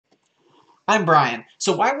I'm Brian.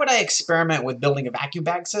 So why would I experiment with building a vacuum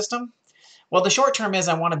bag system? Well, the short term is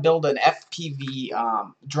I want to build an FPV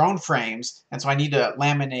drone frames, and so I need to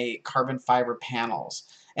laminate carbon fiber panels.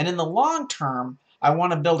 And in the long term, I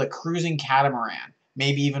want to build a cruising catamaran,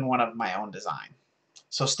 maybe even one of my own design.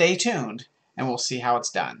 So stay tuned, and we'll see how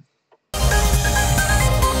it's done.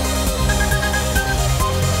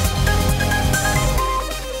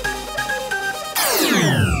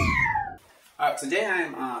 Today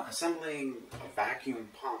I'm assembling a vacuum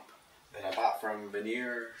pump that I bought from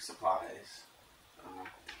Veneer Supplies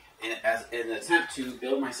as an attempt to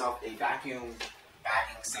build myself a vacuum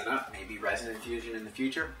bagging setup, maybe resin infusion in the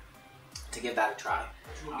future, to give that a try.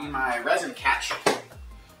 This will be my resin catch.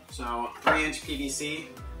 So 3-inch PVC.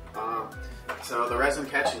 So the resin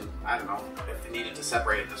catch, and I don't know if it needed to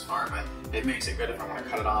separate it this far, but it makes it good if I want to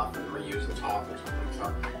cut it off and reuse the top or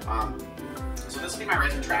something. So this will be my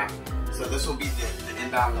resin trap. So this will be the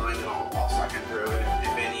inbound line that I'll suck it through, and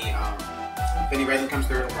if any resin comes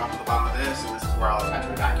through, it'll drop to the bottom of this, and this is where I'll attach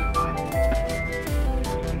my vacuum line.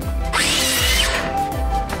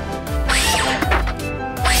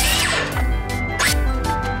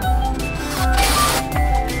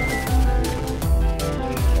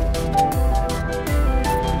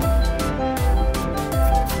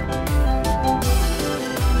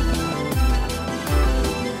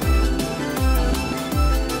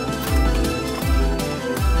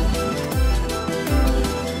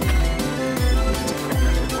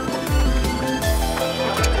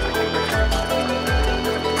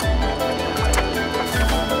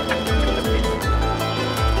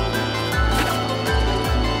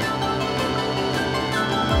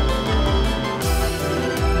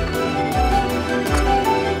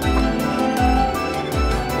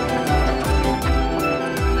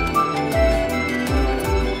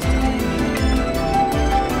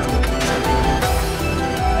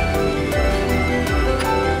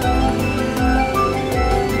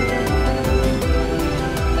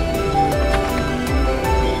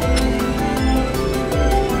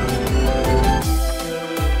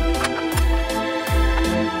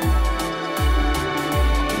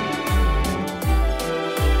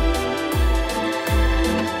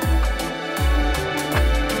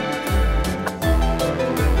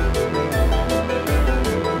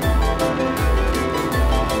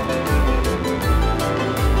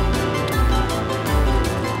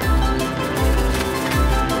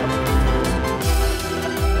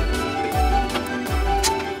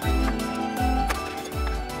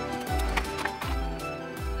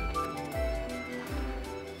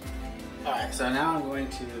 So now I'm going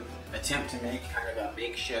to attempt to make kind of a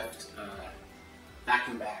makeshift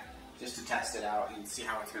vacuum bag, just to test it out and see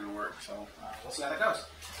how it's going to work. So we'll see how that goes.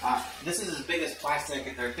 This is as big as plastic,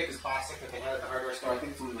 or thick as plastic that they had at the hardware store. I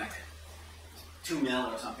think it's only like 2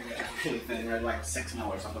 mil or something, which is really thin, or like 6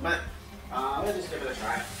 mil or something. But let's just give it a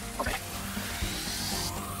try. Okay.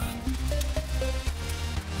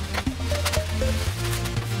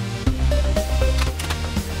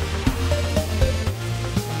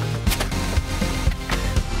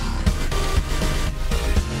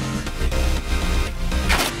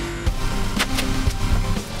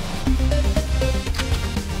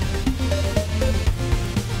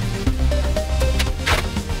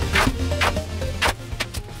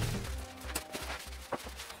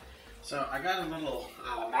 So I got a little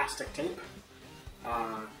mastic tape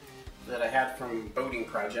that I had from Boating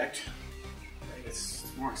Project. It's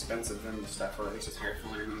more expensive than the stuff, or at least it's higher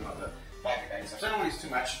quality than the vacuum bag stuff. So I don't want to use too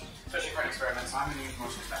much, especially for an experiment, so I'm going to use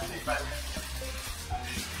most of that tape. But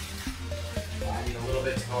I need a little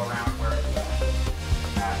bit to go around where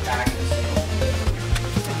the bag is sealed.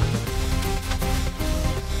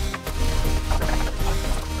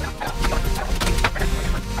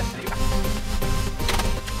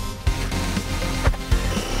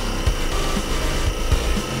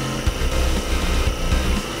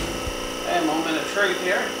 Moment of truth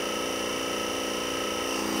here.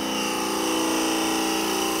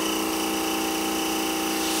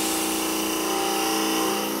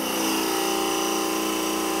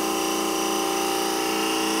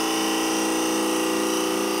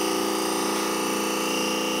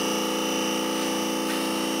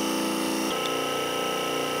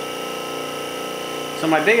 So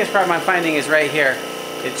my biggest problem I'm finding is right here.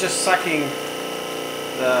 It's just sucking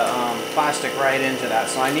the plastic right into that.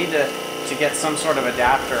 So I need to get some sort of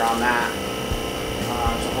adapter on that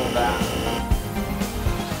to hold that.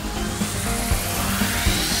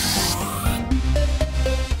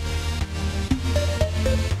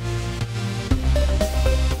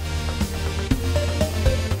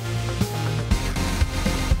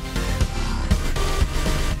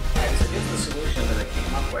 Alright, so here's the solution that I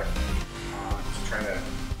came up with. try to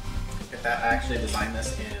get that. I actually designed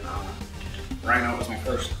this in Rhino. It was my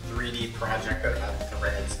first 3D project that had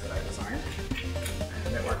threads that I designed,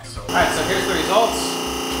 and it worked. So, alright, so here's the results.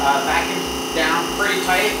 Vacuum down pretty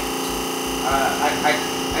tight.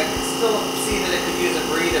 I can still see that it could use a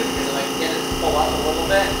breather because if I can get it to pull up a little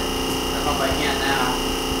bit, I don't know if I can now,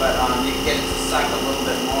 but you can get it to suck a little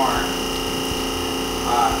bit more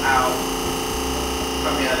out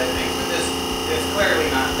from the other things. But this is clearly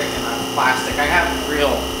not thick enough plastic. I have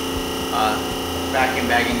real vacuum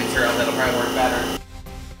bagging material that'll probably work better.